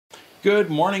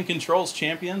Good morning, Controls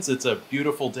Champions. It's a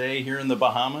beautiful day here in the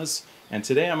Bahamas, and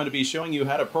today I'm going to be showing you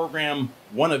how to program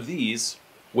one of these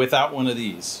without one of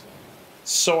these.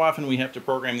 So often we have to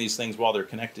program these things while they're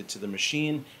connected to the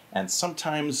machine, and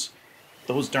sometimes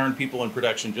those darn people in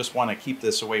production just want to keep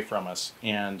this away from us,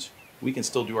 and we can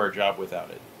still do our job without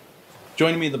it.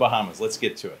 Join me in the Bahamas. Let's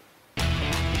get to it.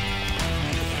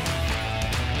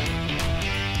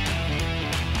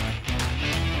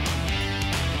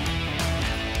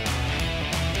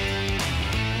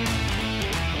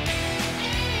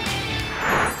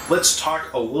 Let's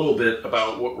talk a little bit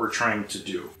about what we're trying to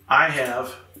do. I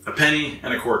have a penny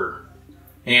and a quarter,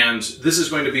 and this is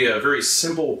going to be a very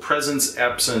simple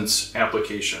presence-absence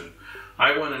application.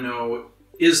 I want to know,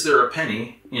 is there a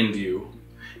penny in view?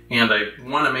 And I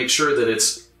want to make sure that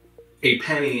it's a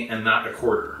penny and not a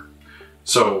quarter.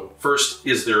 So first,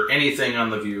 is there anything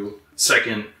on the view?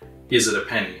 Second, is it a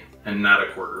penny and not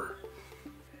a quarter?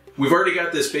 We've already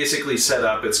got this basically set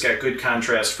up. It's got good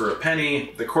contrast for a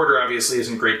penny. The quarter obviously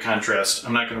isn't great contrast.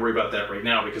 I'm not going to worry about that right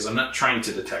now because I'm not trying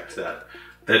to detect that.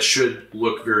 That should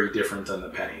look very different than the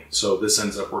penny. So this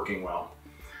ends up working well.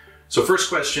 So first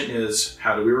question is,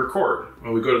 how do we record?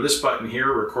 Well, we go to this button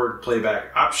here, Record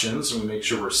Playback Options, and we make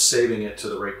sure we're saving it to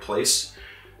the right place.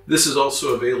 This is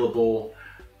also available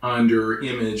under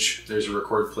Image. There's a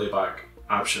Record Playback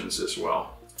Options as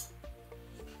well.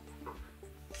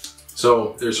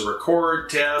 So there's a record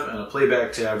tab and a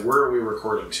playback tab. Where are we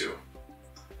recording to?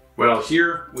 Well,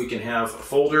 here we can have a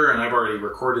folder, and I've already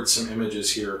recorded some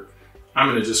images here. I'm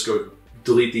going to just go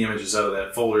delete the images out of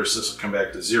that folder so this will come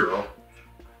back to 0.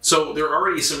 So there are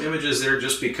already some images there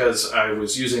just because I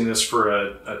was using this for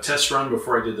a test run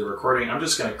before I did the recording. I'm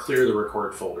just going to clear the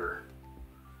record folder.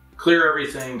 Clear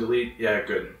everything, delete, yeah,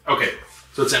 good. Okay,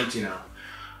 so it's empty now.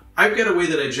 I've got a way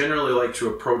that I generally like to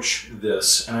approach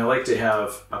this, and I like to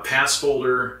have a pass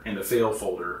folder and a fail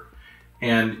folder.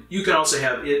 And you can also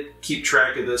have it keep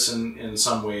track of this in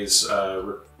some ways,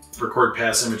 record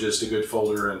pass images to good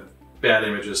folder and bad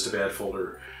images to bad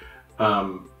folder.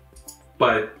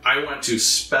 But I want to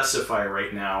specify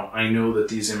right now, I know that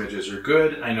these images are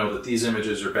good, I know that these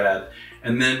images are bad,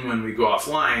 and then when we go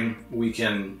offline, we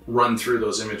can run through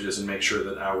those images and make sure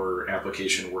that our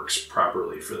application works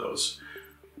properly for those.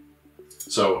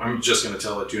 So I'm just going to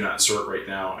tell it do not sort right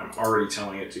now. I'm already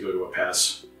telling it to go to a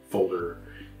pass folder.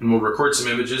 And we'll record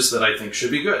some images that I think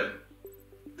should be good.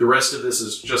 The rest of this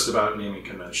is just about naming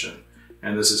convention.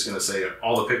 And this is going to say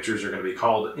all the pictures are going to be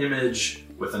called image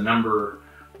with a number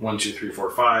 1, 2, 3, 4,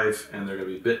 5, and they're going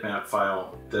to be bitmap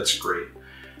file. That's great.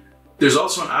 There's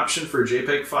also an option for a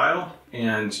JPEG file,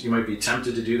 and you might be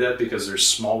tempted to do that because there's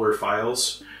smaller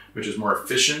files, which is more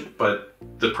efficient, but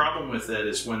the problem with that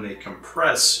is when they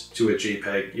compress to a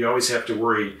JPEG, you always have to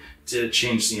worry, did it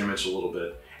change the image a little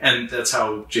bit? And that's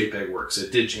how JPEG works.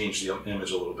 It did change the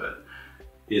image a little bit.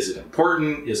 Is it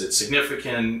important? Is it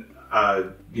significant?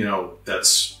 You know,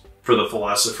 that's for the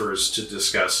philosophers to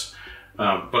discuss,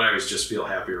 but I always just feel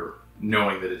happier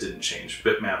knowing that it didn't change.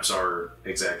 Bitmaps are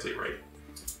exactly right.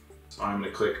 So I'm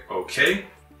gonna click OK,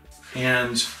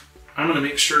 and I'm gonna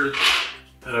make sure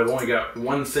that I've only got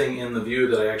one thing in the view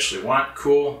that I actually want.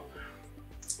 Cool.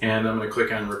 And I'm going to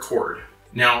click on record.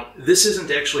 Now, this isn't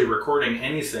actually recording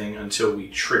anything until we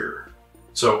trigger.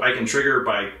 So I can trigger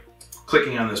by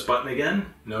clicking on this button again.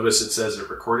 Notice it says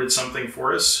it recorded something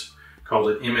for us,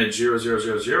 called it image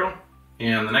 0000.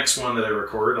 And the next one that I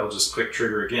record, I'll just click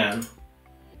trigger again,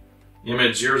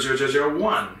 image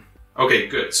 00001. Okay,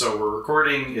 good. So we're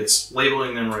recording, it's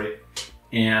labeling them right.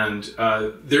 And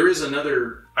there is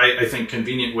another, I think,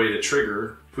 convenient way to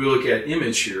trigger. If we look at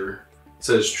image here, it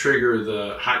says trigger,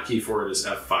 the hotkey for it is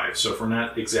F5. So if we're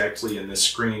not exactly in this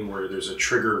screen where there's a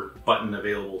trigger button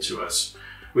available to us,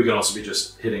 we can also be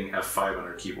just hitting F5 on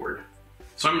our keyboard.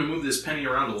 So I'm going to move this penny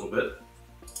around a little bit.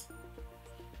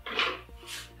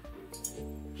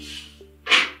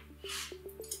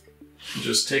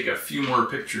 Just take a few more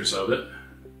pictures of it.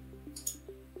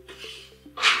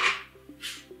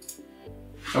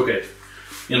 Okay,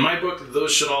 in my book, those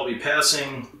should all be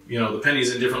passing. You know, the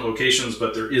penny's in different locations,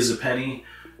 but there is a penny,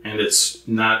 and it's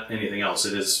not anything else.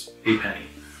 It is a penny.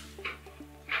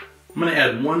 I'm going to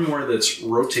add one more that's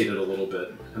rotated a little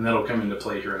bit, and that'll come into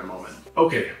play here in a moment.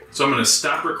 Okay, so I'm going to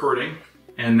stop recording,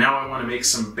 and now I want to make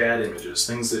some bad images,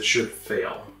 things that should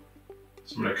fail.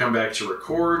 So I'm going to come back to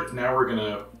record. Now we're going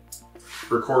to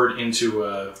record into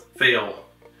a fail,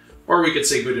 or we could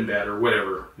say good and bad, or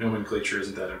whatever. Nomenclature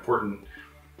isn't that important.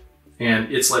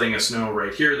 And it's letting us know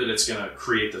right here that it's going to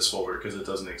create this folder because it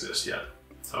doesn't exist yet.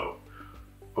 So,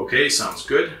 okay, sounds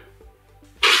good.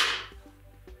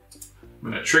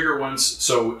 I'm going to trigger once.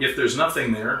 So if there's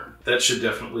nothing there, that should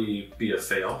definitely be a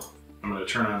fail. I'm going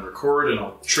to turn on record and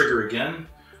I'll trigger again.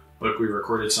 Look, we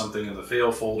recorded something in the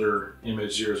fail folder,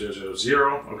 image 0000.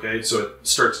 Okay, so it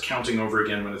starts counting over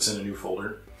again when it's in a new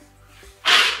folder.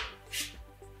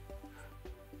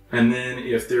 And then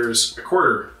if there's a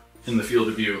quarter in the field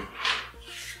of view,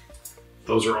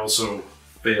 those are also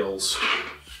fails.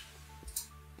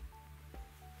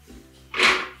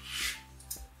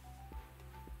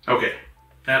 Okay,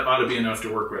 that ought to be enough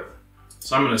to work with.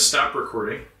 So I'm going to stop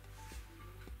recording.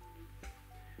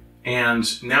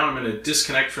 And now I'm going to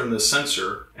disconnect from the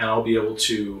sensor and I'll be able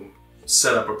to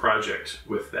set up a project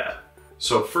with that.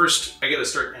 So first, I got to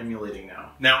start emulating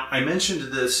now. Now, I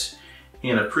mentioned this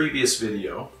in a previous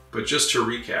video, but just to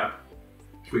recap,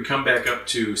 if we come back up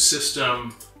to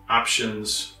System,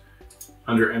 Options,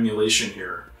 under Emulation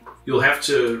here, you'll have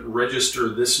to register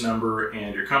this number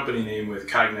and your company name with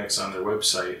Cognex on their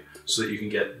website so that you can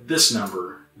get this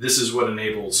number. This is what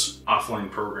enables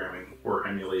offline programming or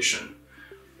emulation.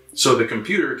 So the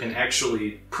computer can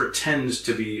actually pretend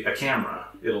to be a camera.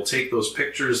 It'll take those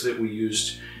pictures that we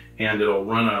used and it'll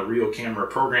run a real camera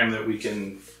program that we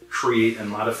can create and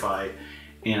modify,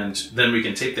 and then we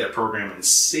can take that program and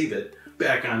save it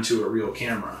back onto a real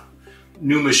camera.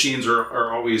 New machines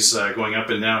are always going up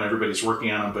and down, everybody's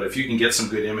working on them, but if you can get some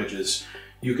good images,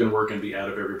 you can work and be out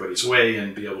of everybody's way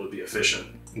and be able to be efficient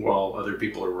while other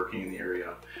people are working in the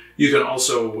area. You can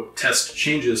also test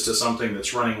changes to something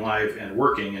that's running live and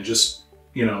working and just,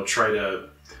 try to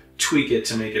tweak it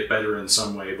to make it better in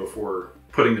some way before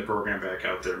putting the program back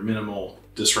out there. Minimal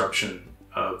disruption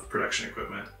of production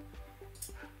equipment.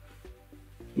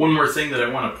 One more thing that I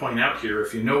want to point out here,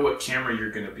 if you know what camera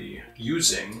you're going to be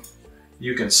using,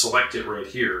 you can select it right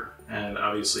here. And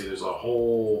obviously there's a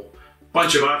whole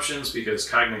bunch of options because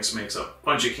Cognex makes a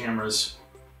bunch of cameras.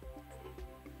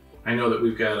 I know that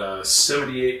we've got a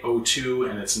 7802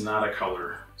 and it's not a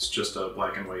color. It's just a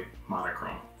black and white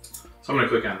monochrome. So I'm going to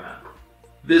click on that.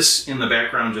 This in the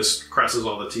background just crosses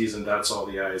all the T's and dots all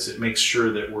the I's. It makes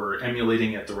sure that we're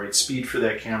emulating at the right speed for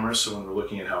that camera. So when we're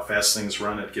looking at how fast things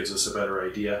run, it gives us a better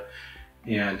idea.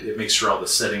 And it makes sure all the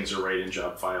settings are right in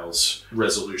job files,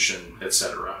 resolution,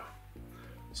 etc.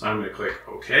 So I'm going to click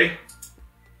OK.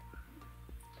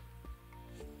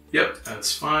 Yep,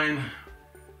 that's fine.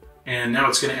 And now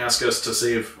it's going to ask us to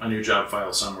save a new job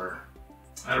file somewhere.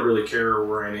 I don't really care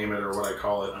where I name it or what I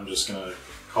call it. I'm just going to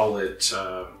call it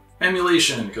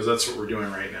Emulation because that's what we're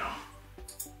doing right now.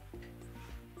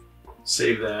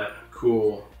 Save that,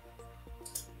 cool.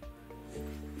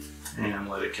 And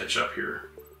let it catch up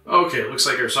here. Okay, looks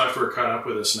like our software caught up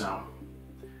with us now.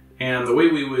 And the way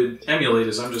we would emulate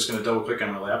is I'm just going to double click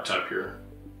on my laptop here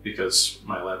because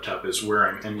my laptop is where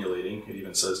I'm emulating. It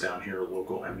even says down here,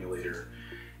 local emulator.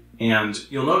 And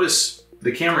you'll notice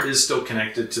the camera is still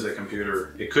connected to the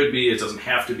computer. It could be, it doesn't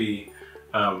have to be.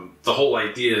 The whole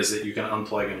idea is that you can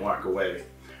unplug and walk away.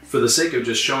 For the sake of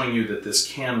just showing you that this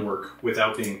can work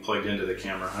without being plugged into the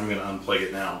camera, I'm going to unplug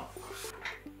it now.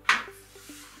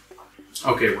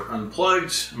 Okay, we're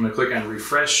unplugged. I'm going to click on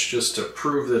refresh just to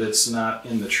prove that it's not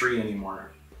in the tree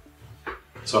anymore.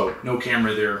 So no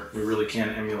camera there. We really can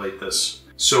emulate this.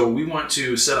 So we want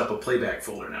to set up a playback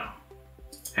folder now.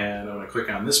 And I'm going to click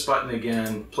on this button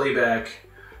again. Playback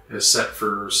is set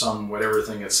for some whatever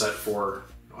thing it's set for.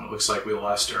 Well, it looks like we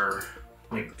lost our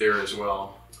link there as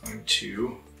well. Going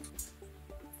to.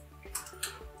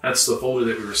 That's the folder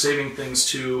that we were saving things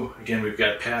to. Again, we've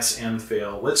got pass and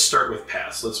fail. Let's start with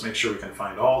pass. Let's make sure we can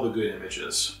find all the good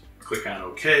images. Click on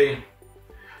OK.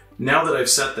 Now that I've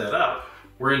set that up,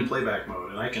 we're in playback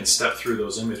mode and I can step through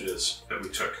those images that we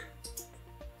took.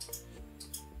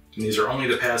 And these are only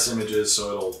the pass images,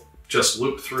 so it'll just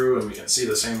loop through and we can see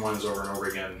the same ones over and over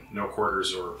again, no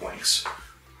quarters or blanks.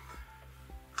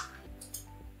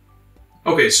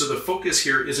 Okay, so the focus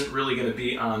here isn't really going to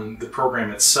be on the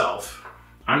program itself.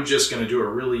 I'm just going to do a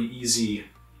really easy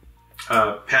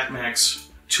PatMax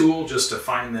tool just to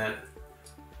find that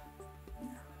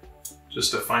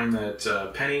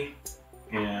penny,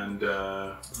 and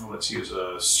let's use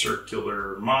a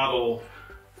circular model.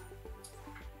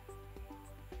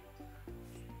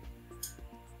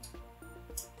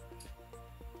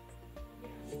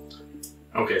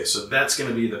 Okay, so that's going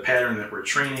to be the pattern that we're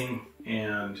training,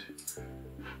 and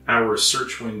our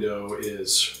search window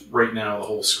is right now the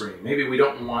whole screen. Maybe we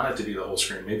don't want it to be the whole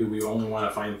screen. Maybe we only want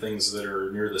to find things that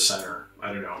are near the center.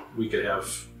 I don't know. We could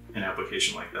have an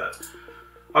application like that.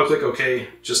 I'll click OK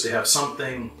just to have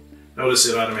something. Notice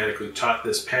it automatically taught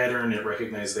this pattern. It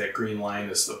recognized that green line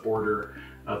as the border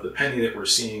of the penny that we're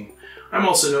seeing. I'm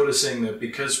also noticing that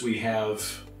because we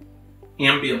have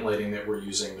ambient lighting that we're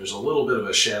using, there's a little bit of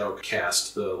a shadow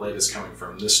cast. The light is coming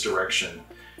from this direction,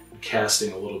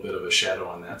 casting a little bit of a shadow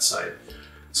on that side.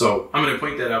 So I'm going to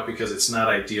point that out because it's not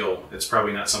ideal. It's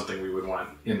probably not something we would want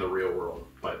in the real world.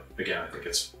 But again, I think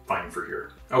it's fine for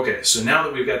here. Okay, so now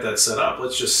that we've got that set up,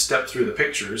 let's just step through the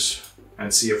pictures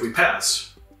and see if we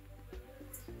pass.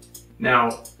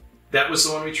 Now, that was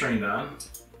the one we trained on.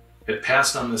 It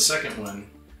passed on the second one,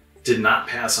 did not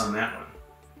pass on that one.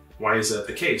 Why is that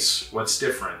the case? What's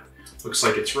different? Looks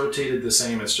like it's rotated the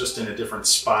same, it's just in a different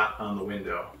spot on the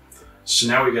window. So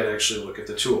now we got to actually look at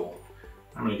the tool.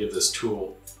 I'm going to give this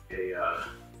tool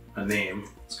a name.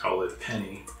 Let's call it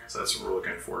penny, because that's what we're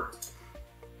looking for.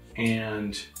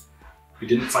 And we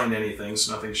didn't find anything,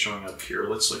 so nothing's showing up here.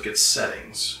 Let's look at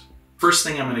settings. First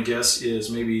thing I'm going to guess is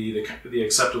maybe the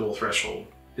acceptable threshold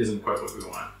isn't quite what we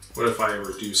want. What if I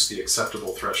reduce the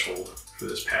acceptable threshold for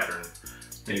this pattern?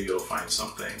 Maybe you'll find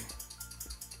something.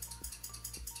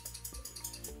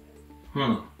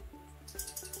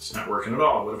 It's not working at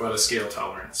all. What about a scale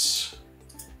tolerance?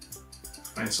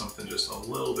 Find something just a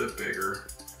little bit bigger.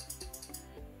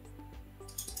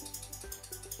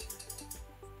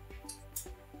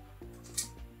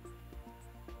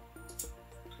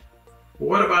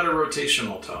 What about a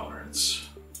rotational tolerance?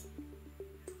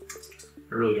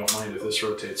 I really don't mind if this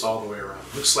rotates all the way around.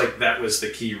 Looks like that was the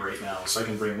key right now, so I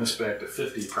can bring this back to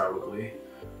 50 probably.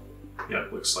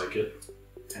 Yep, looks like it.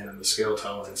 And the scale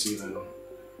tolerance even,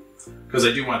 because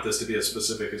I do want this to be as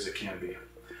specific as it can be.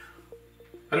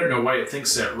 I don't know why it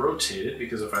thinks that rotated,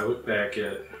 because if I look back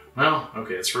at, well,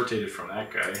 okay, it's rotated from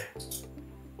that guy.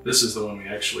 This is the one we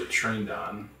actually trained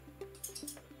on.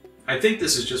 I think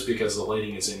this is just because the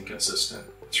lighting is inconsistent.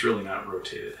 It's really not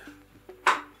rotated.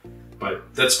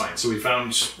 But that's fine. So we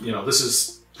found, this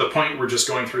is the point. We're just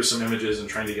going through some images and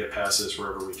trying to get passes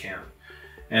wherever we can.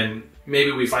 And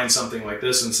maybe we find something like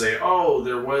this and say, oh,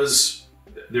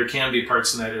 there can be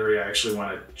parts in that area. I actually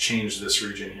want to change this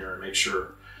region here and make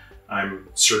sure I'm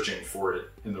searching for it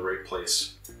in the right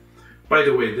place. By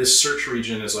the way, this search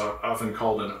region is often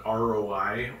called an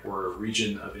ROI, or a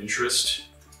region of interest.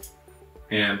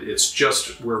 And it's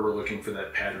just where we're looking for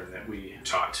that pattern that we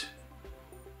taught.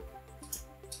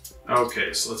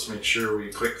 Okay, so let's make sure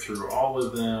we click through all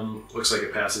of them. Looks like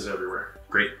it passes everywhere.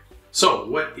 Great. So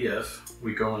what if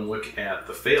we go and look at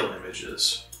the fail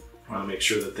images? I want to make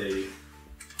sure that they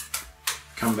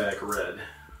come back red.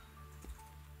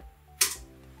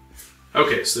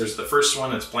 Okay, so there's the first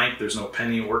one. It's blank. There's no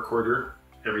penny or quarter.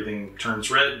 Everything turns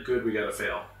red. Good, we got a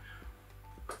fail.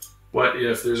 What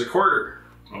if there's a quarter?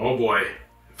 Oh boy,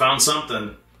 it found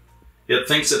something. It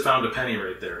thinks it found a penny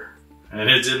right there. And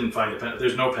it didn't find a penny.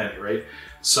 There's no penny, right?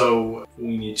 So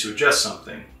we need to adjust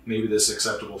something. Maybe this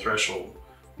acceptable threshold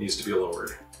needs to be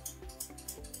lowered.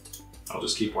 I'll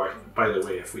just keep walking. By the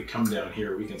way, if we come down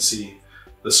here, we can see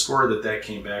the score that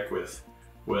came back with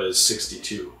was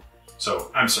 62.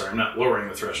 So I'm sorry, I'm not lowering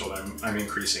the threshold, I'm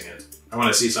increasing it. I want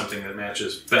to see something that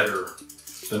matches better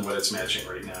than what it's matching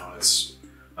right now. It's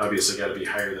obviously got to be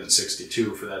higher than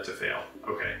 62 for that to fail.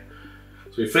 Okay.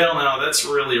 So we fail now, that's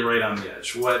really right on the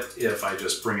edge. What if I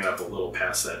just bring it up a little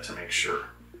past that to make sure?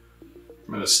 I'm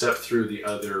going to step through the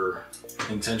other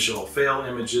intentional fail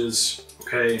images.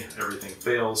 Okay, everything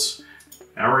fails.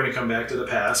 Now we're going to come back to the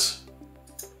pass.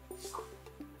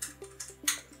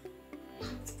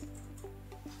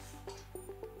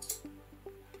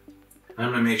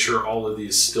 I'm going to make sure all of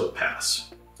these still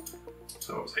pass.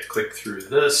 So as I click through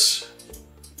this,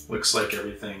 looks like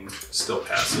everything still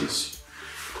passes.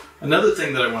 Another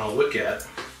thing that I want to look at,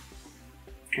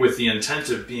 with the intent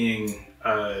of being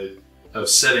of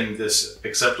setting this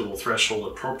acceptable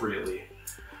threshold appropriately,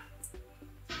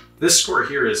 this score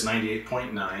here is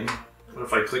 98.9. What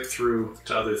if I click through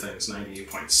to other things?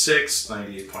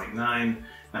 98.6, 98.9,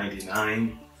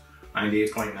 99,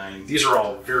 98.9. These are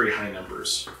all very high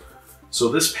numbers. So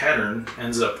this pattern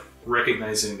ends up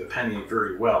recognizing the penny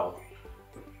very well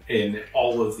in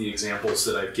all of the examples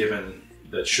that I've given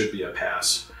that should be a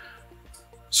pass.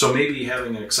 So maybe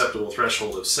having an acceptable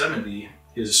threshold of 70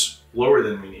 is lower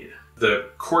than we need. The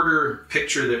quarter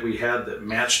picture that we had that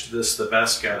matched this the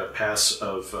best got a pass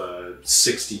of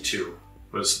 62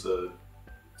 was the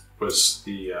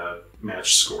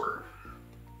match score.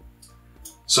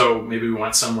 So maybe we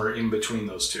want somewhere in between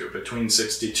those two. Between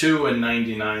 62 and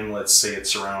 99, let's say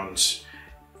it's around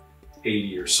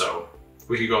 80 or so.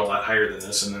 We could go a lot higher than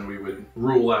this, and then we would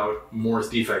rule out more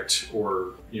defect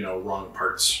or wrong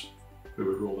parts. We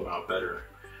would rule them out better.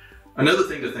 Another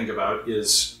thing to think about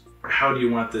is, how do you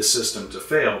want this system to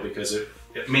fail? Because it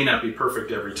may not be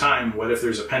perfect every time. What if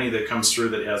there's a penny that comes through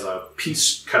that has a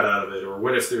piece cut out of it? Or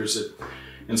what if there's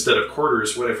instead of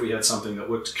quarters, what if we had something that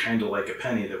looked kind of like a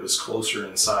penny that was closer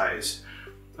in size,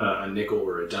 a nickel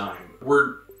or a dime?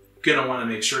 We're going to want to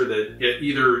make sure that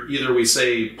either we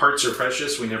say parts are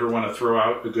precious, we never want to throw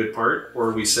out a good part,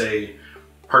 or we say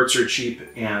parts are cheap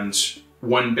and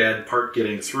one bad part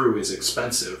getting through is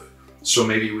expensive. So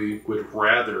maybe we would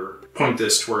rather point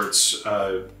this towards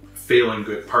failing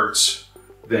good parts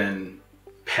than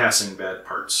passing bad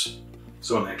parts.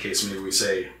 So in that case, maybe we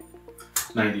say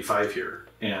 95 here,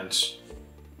 and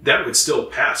that would still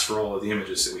pass for all of the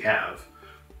images that we have.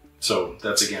 So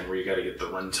that's again where you got to get the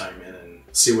runtime in and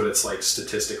see what it's like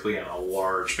statistically on a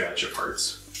large batch of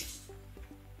parts.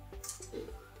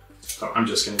 So I'm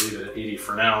just going to leave it at 80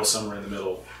 for now, somewhere in the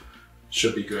middle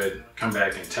should be good. Come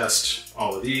back and test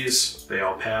all of these. They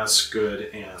all pass,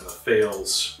 good, and the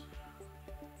fails.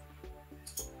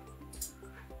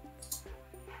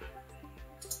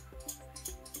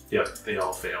 Yep, they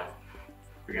all fail.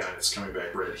 We got it's coming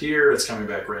back red here, it's coming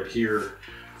back red here,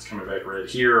 it's coming back red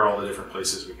here, all the different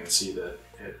places we can see that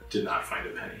it did not find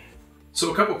a penny.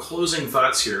 So a couple closing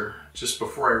thoughts here, just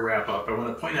before I wrap up. I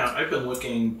want to point out I've been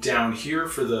looking down here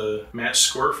for the match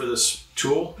score for this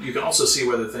tool. You can also see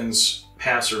whether things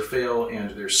pass or fail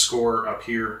and their score up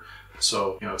here.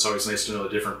 So, it's always nice to know the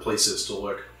different places to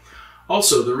look.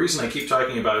 Also, the reason I keep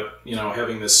talking about,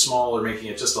 having this small or making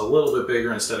it just a little bit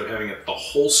bigger instead of having it the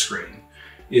whole screen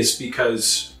is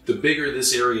because the bigger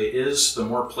this area is, the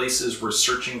more places we're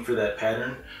searching for that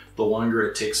pattern, the longer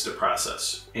it takes to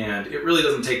process. And it really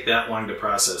doesn't take that long to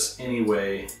process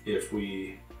anyway. If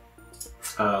we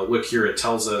look here, it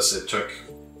tells us it took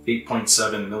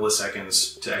 8.7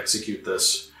 milliseconds to execute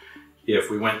this. If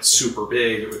we went super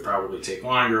big, it would probably take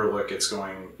longer. Look, it's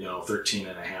going, 13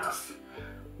 and a half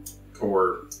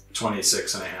or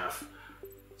 26 and a half.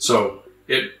 So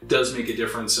it does make a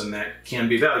difference, and that can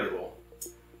be valuable.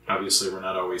 Obviously, we're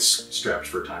not always strapped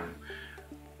for time.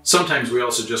 Sometimes we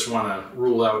also just want to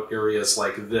rule out areas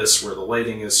like this where the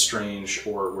lighting is strange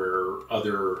or where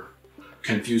other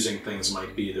confusing things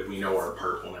might be that we know our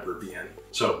part will never be in.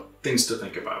 So things to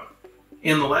think about.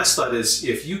 And the last thought is,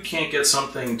 if you can't get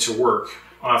something to work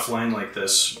offline like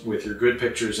this with your good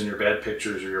pictures and your bad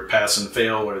pictures, or your pass and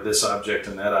fail, or this object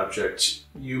and that object,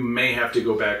 you may have to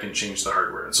go back and change the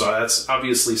hardware. And so that's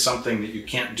obviously something that you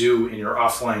can't do in your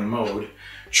offline mode.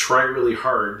 Try really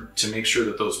hard to make sure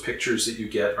that those pictures that you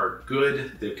get are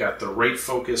good. They've got the right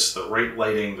focus, the right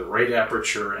lighting, the right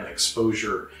aperture and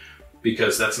exposure,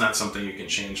 because that's not something you can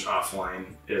change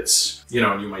offline. It's, you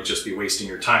might just be wasting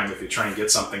your time if you try and get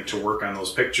something to work on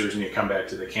those pictures and you come back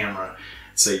to the camera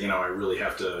and say, I really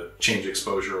have to change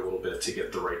exposure a little bit to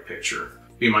get the right picture.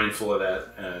 Be mindful of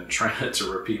that and try not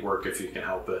to repeat work if you can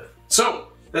help it. So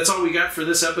that's all we got for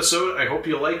this episode. I hope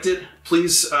you liked it.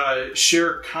 Please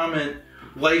share, comment,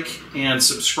 like, and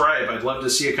subscribe. I'd love to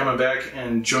see you coming back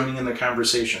and joining in the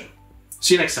conversation.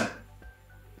 See you next time.